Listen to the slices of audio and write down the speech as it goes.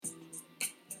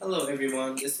Hello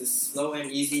everyone, this is Slow and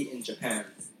Easy in Japan,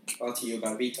 brought to you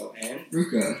by Rito and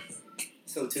Ruka.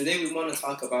 So today we want to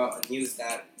talk about a news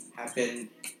that happened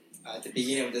at the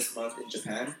beginning of this month in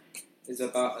Japan. It's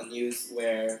about a news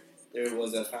where there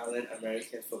was a violent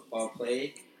American football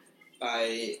play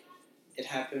by, it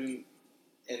happened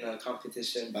in a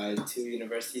competition by two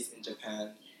universities in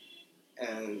Japan.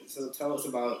 And so tell us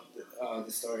about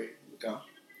the story, Ruka.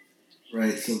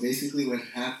 Right, so basically what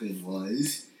happened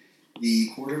was the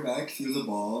quarterback threw the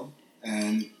ball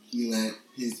and he let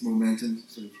his momentum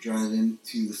sort of drive him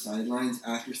to the sidelines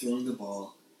after throwing the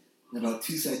ball. And about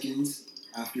 2 seconds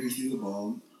after he threw the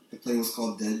ball, the play was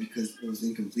called dead because it was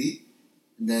incomplete.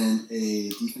 And then a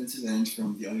defensive end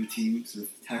from the other team sort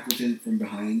of tackled him from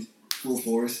behind, full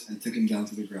force, and took him down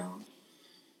to the ground.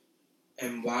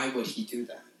 And why would he do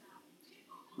that?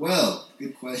 Well,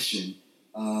 good question.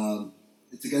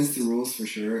 It's against the rules for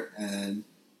sure, and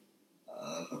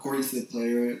according to the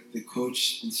player, the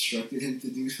coach instructed him to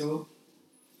do so.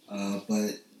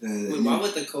 But why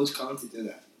would the coach call him to do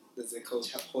that? Does the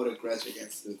coach hold a grudge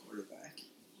against the quarterback?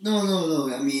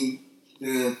 No. I mean,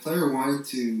 the player wanted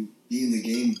to be in the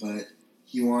game, but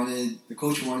the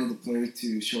coach wanted the player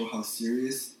to show how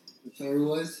serious the player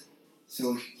was.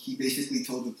 So he basically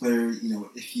told the player,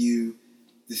 if you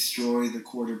destroy the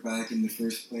quarterback in the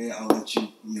first play, I'll let you,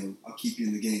 I'll keep you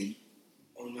in the game.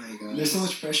 Oh my god. And there's so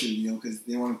much pressure, because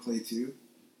they want to play too.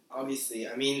 Obviously,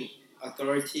 I mean,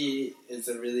 authority is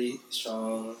a really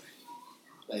strong,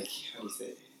 how do you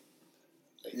say?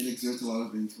 It exerts a lot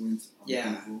of influence on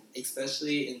people.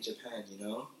 Especially in Japan,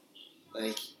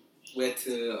 we have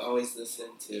to always listen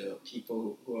to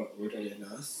people who are older than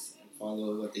us and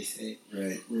follow what they say.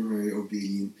 Right, we're very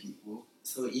obedient people.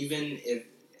 So even if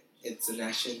it's an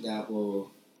action that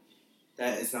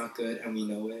is not good and we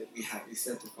know it, we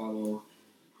still have to follow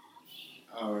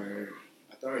our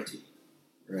authority.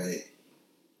 Right.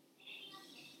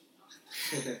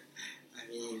 I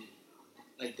mean,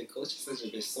 the coach is such a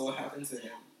bitch. So what happened to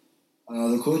him?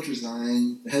 The coach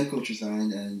resigned, the head coach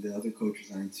resigned, and the other coach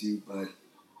resigned too, but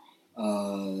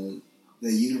the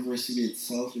university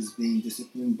itself is being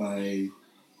disciplined by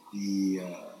the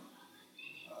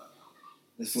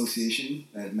association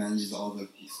that manages all the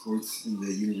sports in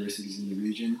the universities in the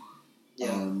region.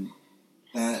 Yeah.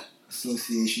 That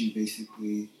association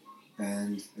basically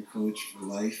banned the coach for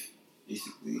life,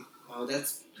 basically. Wow,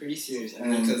 that's pretty serious.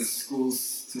 And the school's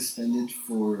suspended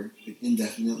for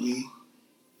indefinitely.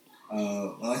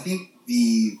 I think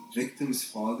the victim's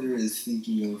father is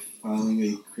thinking of filing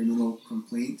a criminal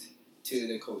complaint to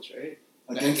the coach, right?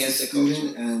 Against the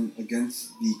student and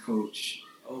against the coach.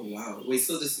 Oh wow! Wait,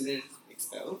 so the student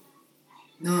expelled?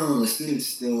 No, the student's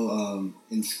still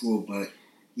in school, but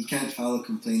he can't file a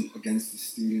complaint against the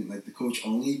student, like the coach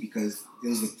only, because it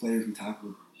was the player who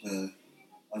tackled the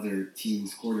other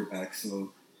team's quarterback.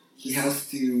 So he has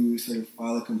to sort of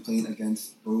file a complaint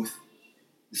against both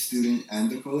the student and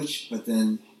the coach, but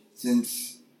then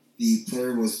since the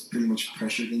player was pretty much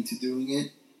pressured into doing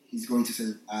it, he's going to sort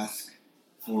of ask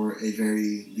for a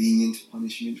very lenient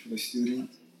punishment for the student.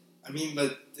 I mean,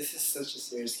 but this is such a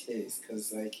serious case,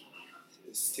 because,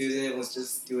 the student was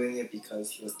just doing it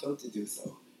because he was told to do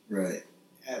so. Right.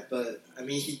 But, I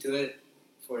mean, he did it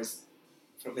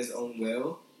from his own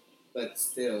will, but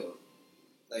still,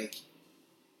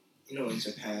 in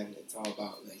Japan, it's all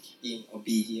about, being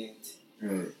obedient.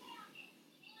 Right.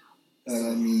 But,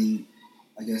 I mean,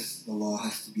 I guess the law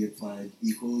has to be applied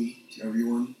equally to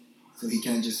everyone. So he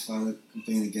can't just file a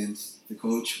complaint against the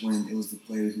coach when it was the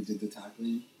player who did the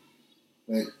tackling.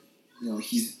 But,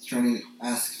 he's trying to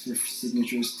ask for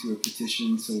signatures to a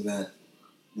petition so that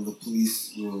the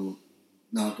police will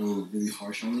not go really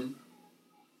harsh on him.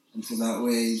 And so that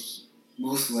way,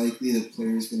 most likely the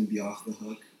player is going to be off the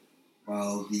hook,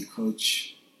 while the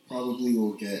coach probably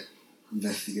will get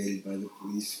investigated by the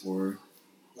police for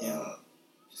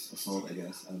just assault, I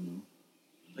guess. I don't know.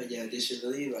 But yeah, they should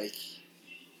really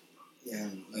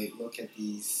look at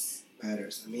these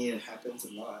matters. I mean, it happens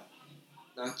a lot,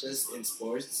 not just in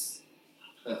sports,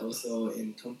 but also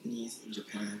in companies in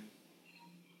Japan,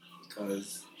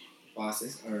 because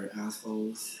bosses are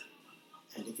assholes,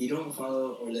 and if you don't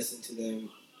follow or listen to them,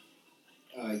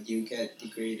 you get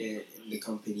degraded in the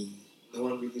company. No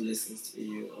one really listens to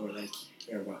you or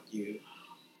care about you,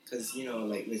 because we have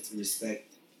to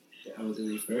respect the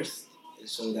elderly first and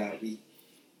show that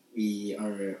we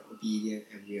are obedient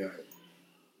and we are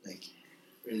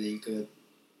really good.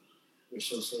 We're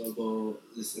sociable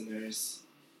listeners.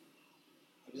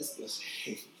 I'm just gonna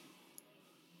say.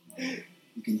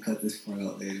 You can cut this part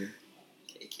out later.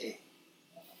 Okay.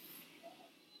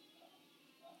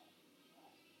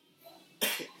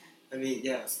 I mean,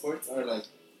 yeah, sports are like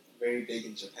very big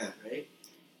in Japan, right?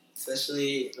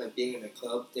 Especially like being in a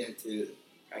club, they had to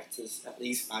practice at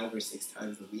least 5 or 6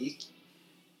 times a week.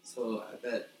 So I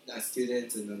bet that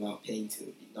students are not paying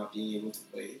to not being able to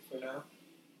play for now.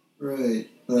 Right,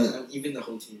 but And even the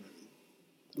whole team.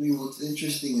 I mean, what's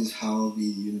interesting is how the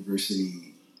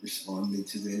university responded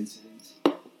to the incident.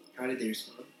 How did they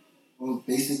respond? Well,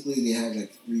 basically, they had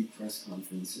like 3 press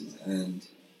conferences, and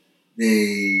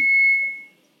they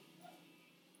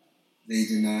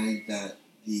denied that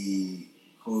the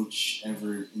coach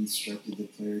ever instructed the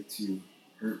player to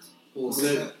hurt. Well,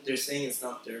 so they're saying it's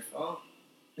not their fault.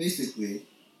 Basically,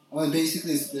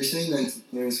 they're saying that it's the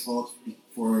player's fault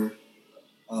for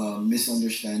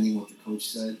misunderstanding what the coach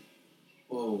said.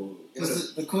 Oh,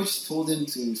 because the coach told him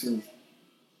to sort of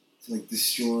like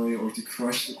destroy or to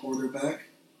crush the quarterback,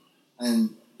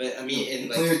 and but I mean,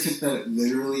 the player took that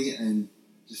literally and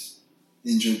just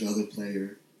injured the other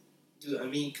player. Dude, I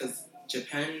mean, because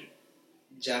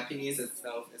Japanese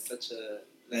itself is such a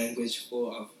language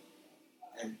full of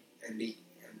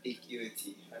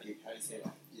ambiguity. How do you say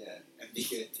that? Yeah,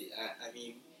 ambiguity. I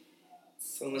mean,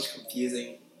 so much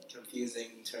confusing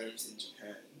terms in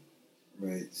Japan.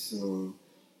 Right. So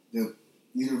the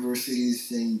university is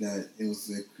saying that it was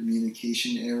a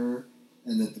communication error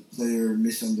and that the player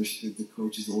misunderstood the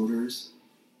coach's orders,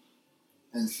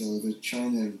 and so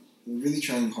they're really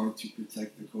trying hard to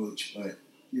protect the coach, but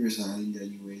he resigned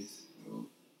anyways. So.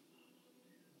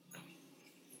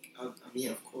 I mean,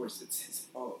 of course, it's his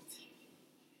fault.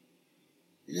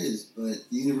 It is, but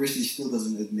the university still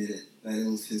doesn't admit it, that it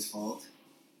was his fault.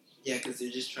 Yeah, because they're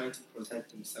just trying to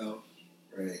protect themselves.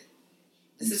 Right.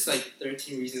 This is like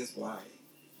 13 Reasons Why.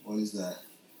 What is that?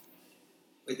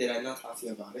 Wait, did I not talk to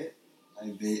you about it? I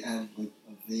have like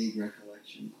a vague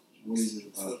recollection. What is it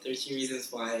about? So 13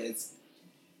 Reasons Why, it's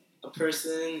a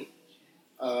person,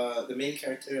 the main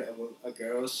character of a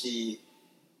girl, she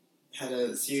had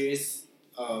a series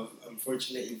of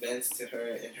unfortunate events to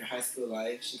her in her high school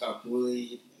life. She got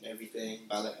bullied and everything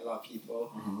by like a lot of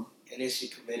people, and then she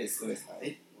committed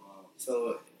suicide. Wow.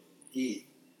 So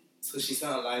she's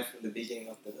not alive from the beginning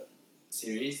of the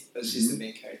series, but she's the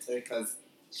main character because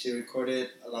she recorded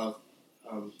a lot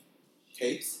of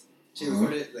tapes. She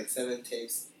recorded like 7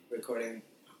 tapes recording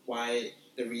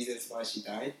the reasons why she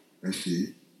died. I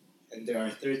see. And there are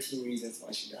 13 reasons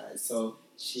why she died. So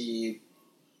she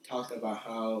talked about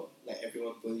how like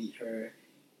everyone bullied her,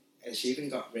 and she even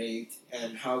got raped,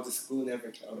 and how the school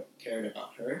never cared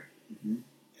about her. And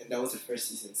that was the first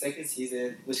season. Second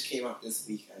season, which came out this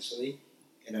week actually,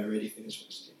 and I already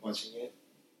finished watching it,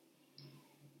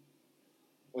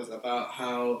 was about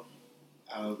how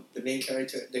the main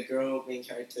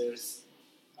character's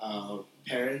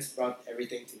parents brought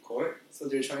everything to court. So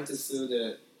they're trying to sue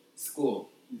the school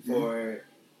for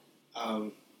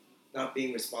not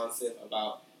being responsive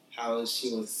about how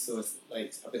she was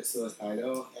a bit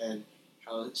suicidal, and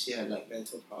how she had like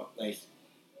mental problems,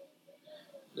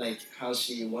 like how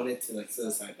she wanted to like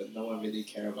suicide, but no one really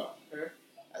cared about her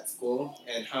at school,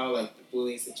 and how like the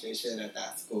bullying situation at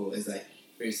that school is like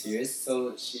very serious.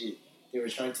 So they were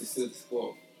trying to sue the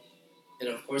school, and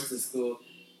of course the school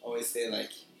always say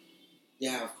like,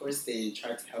 yeah, of course they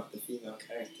tried to help the female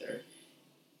character,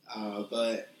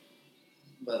 but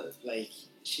like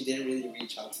she didn't really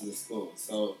reach out to the school.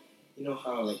 So you know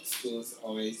how like schools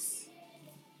always,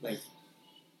 like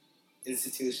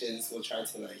institutions will try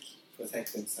to like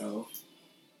protect themselves.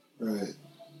 Right.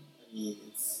 I mean,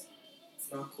 it's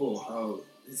not cool how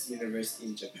this university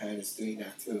in Japan is doing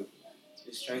that too.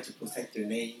 It's trying to protect their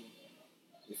name,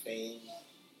 their fame.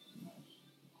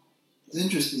 It's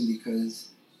interesting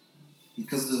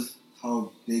because of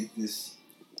how big this.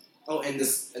 Oh, and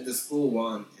the school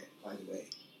won, by the way.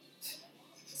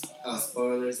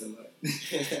 Spoilers alert.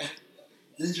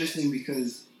 It's interesting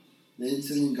because the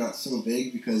incident got so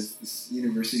big because this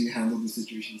university handled the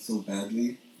situation so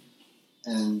badly,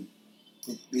 and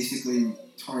it basically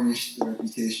tarnished the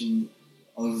reputation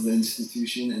of the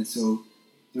institution, and so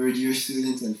third-year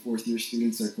students and fourth-year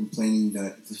students are complaining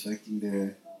that it's affecting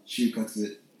their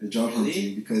shukatsu, their job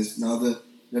hunting, because now the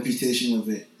reputation of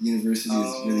the university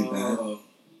is really bad.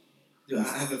 Dude,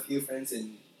 I have a few friends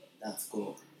in that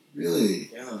school. Really?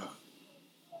 Yeah.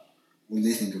 What do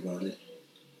they think about it?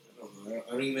 I don't know.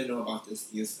 I don't even know about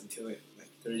this news until like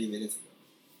 30 minutes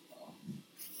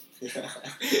ago.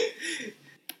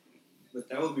 But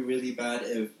that would be really bad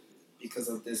if, because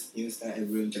of this news, that it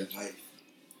ruined their life.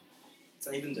 It's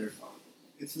not even their fault.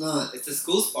 It's not. It's the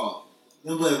school's fault.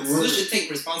 No, but school should take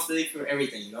responsibility for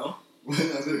everything, you know? One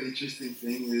other interesting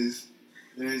thing is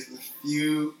there's a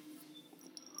few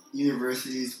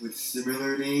universities with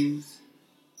similar names,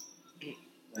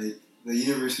 Like, the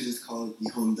university is called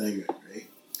Nihon Daigaku, right?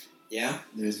 Yeah.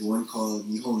 There's one called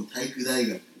Nihon Taiku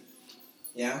Daigaku.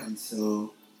 Yeah. And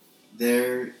so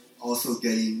they're also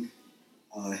getting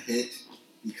hit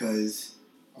because...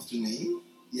 Of the name?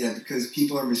 Yeah, because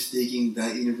people are mistaking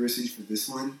that university for this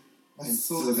one. That's and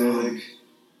so they're dumb.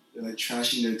 like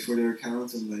trashing their Twitter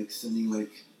accounts and like sending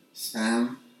like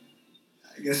spam.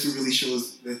 I guess it really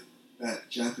shows that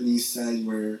Japanese side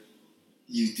where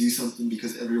you do something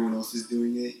because everyone else is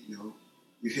doing it. You know,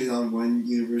 you hit on one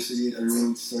university and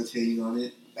everyone starts hating on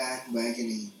it.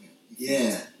 Bandwagoning.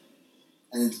 Yeah,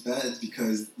 and it's bad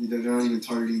because they're not even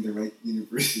targeting the right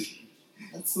university.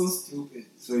 That's so stupid.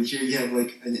 So here you have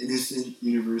like an innocent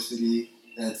university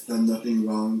that's done nothing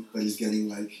wrong but is getting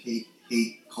like hate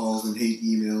calls and hate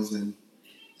emails and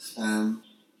spam.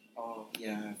 Oh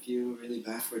yeah, I feel really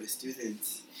bad for the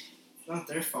students. It's not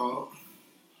their fault.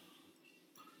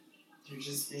 They're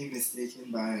just being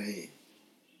mistaken by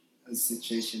a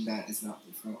situation that is not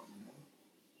their fault, you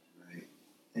know? Right.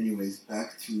 Anyways,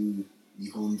 back to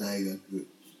Nihon Daigaku.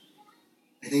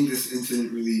 I think this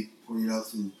incident really pointed out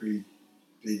some pretty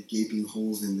big gaping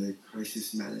holes in their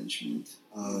crisis management.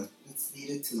 Let's lead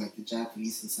it to like the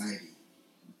Japanese society.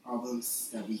 Problems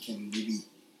that we can maybe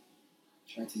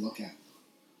try to look at.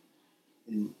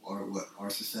 In our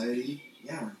society?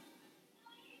 Yeah.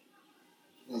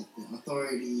 Like the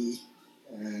authority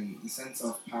and the sense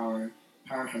of power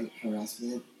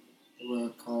harassment. They were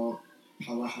called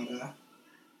pawahara.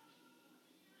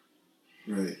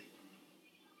 Right.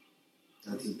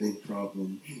 That's a big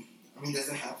problem. I mean, does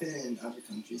it happen in other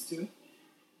countries too?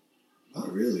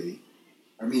 Not really.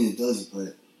 I mean, it does,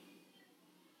 but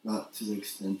not to the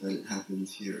extent that it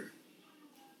happens here.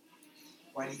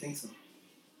 Why do you think so?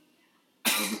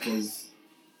 Because,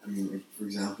 I mean, like, for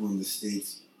example, in the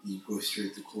States, you go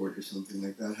straight to court or something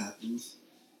like that happens.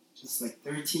 Just like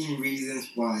 13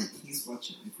 Reasons Why. Please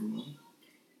watch it, everyone.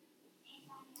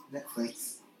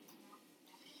 Netflix.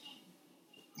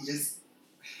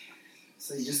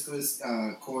 You just go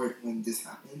to court when this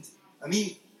happens. I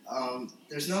mean,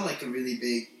 there's not like a really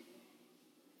big,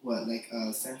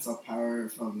 sense of power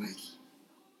from like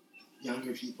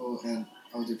younger people and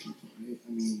older people, right?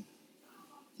 I mean,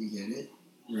 do you get it?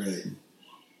 Right.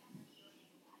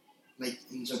 Like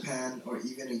in Japan or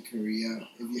even in Korea,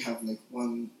 if you have like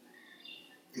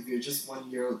if you're just 1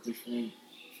 year old different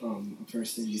from a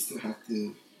person, you still have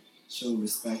to show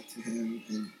respect to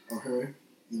him or her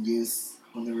and use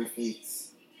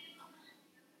honorifics.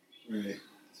 Right.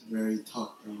 It's a very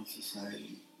top-down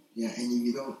society. Yeah, and if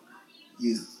you don't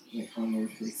use like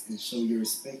honorifics and show your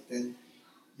respect, then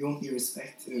you won't be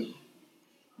respected.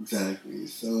 Exactly.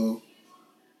 So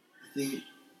I think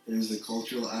there's a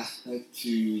cultural aspect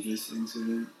to this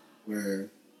incident where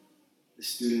the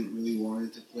student really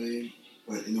wanted to play,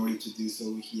 but in order to do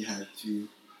so, he had to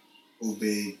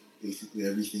obey basically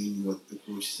everything what the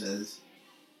coach says.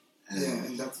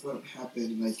 And that's what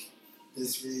happened. Like,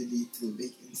 this really led to a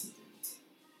big incident.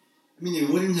 I mean, it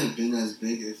wouldn't have been as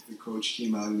big if the coach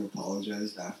came out and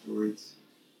apologized afterwards.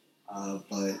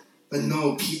 But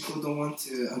no, people don't want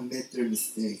to admit their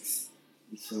mistakes.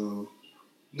 So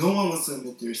no one wants to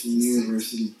admit their mistakes. The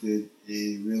university did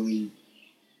a really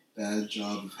bad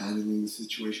job of handling the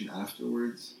situation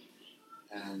afterwards,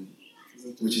 and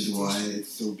which is why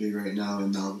it's so big right now,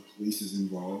 and now the police is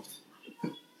involved.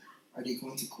 Are they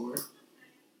going to court?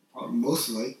 Most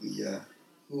likely, yeah.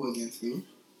 Who against who?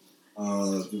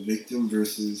 The victim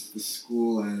versus the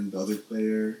school and the other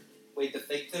player. Wait, the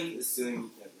victim is suing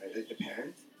them, right? Like the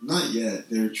parent? Not yet.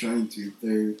 They're trying to.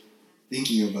 They're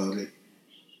thinking about it.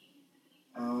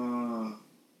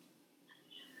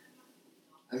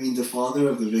 I mean, the father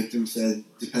of the victim said,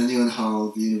 depending on how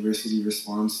the university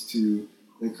responds to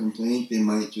the complaint, they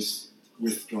might just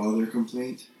withdraw their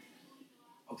complaint.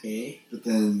 Okay. But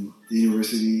then the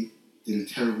university did a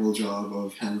terrible job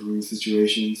of handling the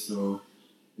situation, so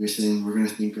they're saying we're going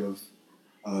to think of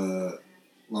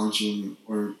launching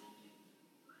or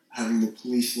having the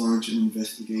police launch an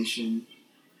investigation,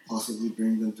 possibly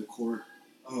bring them to court,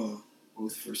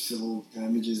 both for civil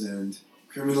damages and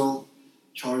criminal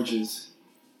charges.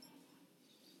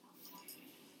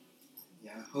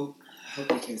 Yeah, I hope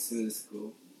we can sue the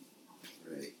school.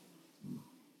 Right.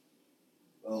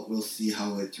 Well, we'll see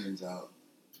how it turns out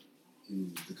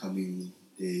in the coming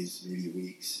days, maybe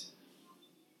weeks.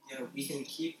 Yeah, we can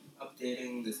keep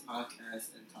updating this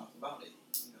podcast and talk about it,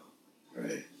 you know.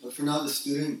 Right. But for now, the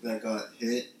student that got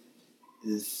hit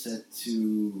is set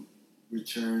to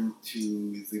return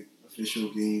to the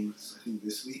official games, I think,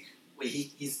 this week. Wait,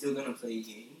 he's still going to play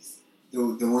games? The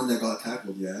one that got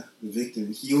tackled, yeah. The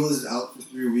victim. He was out for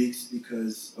 3 weeks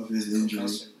because of his injury.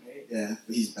 Concussion, right? Yeah,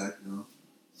 but he's back now,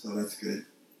 so that's good.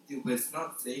 Dude, but it's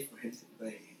not safe for him to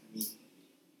play.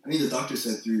 I mean, the doctor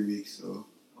said 3 weeks, so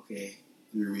Okay.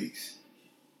 3 weeks.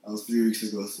 That was 3 weeks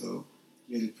ago, so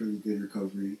he had a pretty good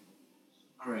recovery.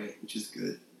 All right. Which is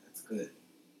good. That's good.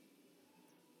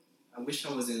 I wish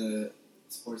I was in a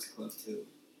sports club too.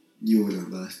 You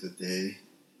wouldn't last a day.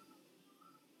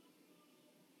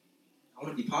 I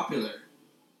want to be popular.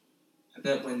 I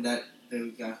bet when the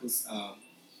guy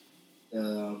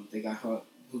the guy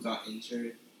who got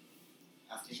injured,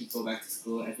 after he go back to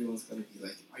school, everyone's gonna be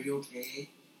like, "Are you okay?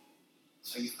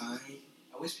 Are you fine?"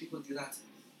 I wish people do that to me.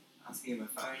 Ask me, "Am I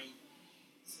fine?"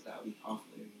 So that would be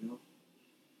popular, you know.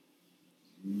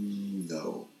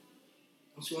 No.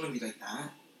 Don't you want to be like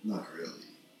that? Not really.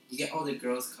 You get all the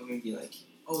girls coming and be like,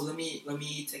 "Oh, let me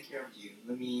take care of you.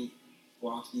 Let me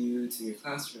walk you to your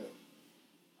classroom.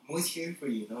 I'm always here for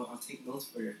you. I'll take notes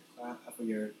for your class, for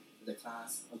the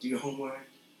class. I'll do your homework."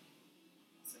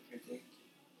 Is that your thing?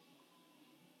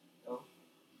 No.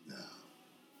 No.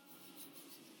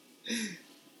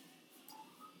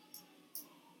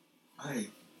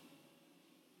 Fine.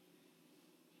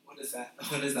 What does that?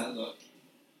 What does that look?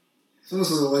 そろ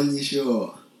そろ終わりにし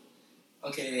よう。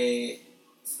 Okay.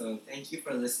 So thank you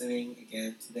for listening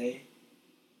again today.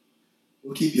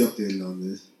 We'll keep you updated on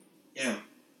this. Yeah.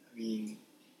 I mean,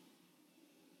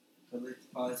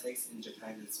 politics in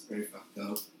Japan is very fucked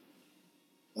up.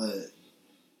 But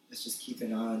let's just keep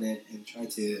an eye on it and try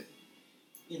to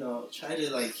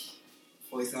like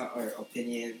voice out our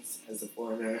opinions as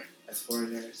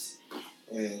foreigners,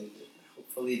 and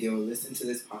hopefully they will listen to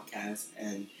this podcast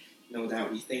and know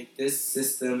that we think this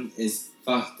system is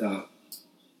fucked up.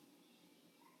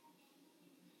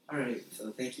 All right,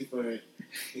 so thank you for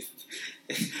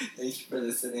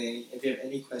listening. If you have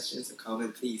any questions or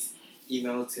comments, please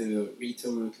email to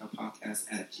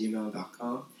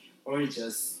ritorukapodcast@gmail.com or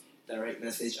just direct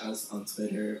message us on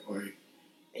Twitter or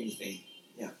anything.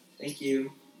 Yeah, thank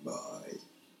you. Bye.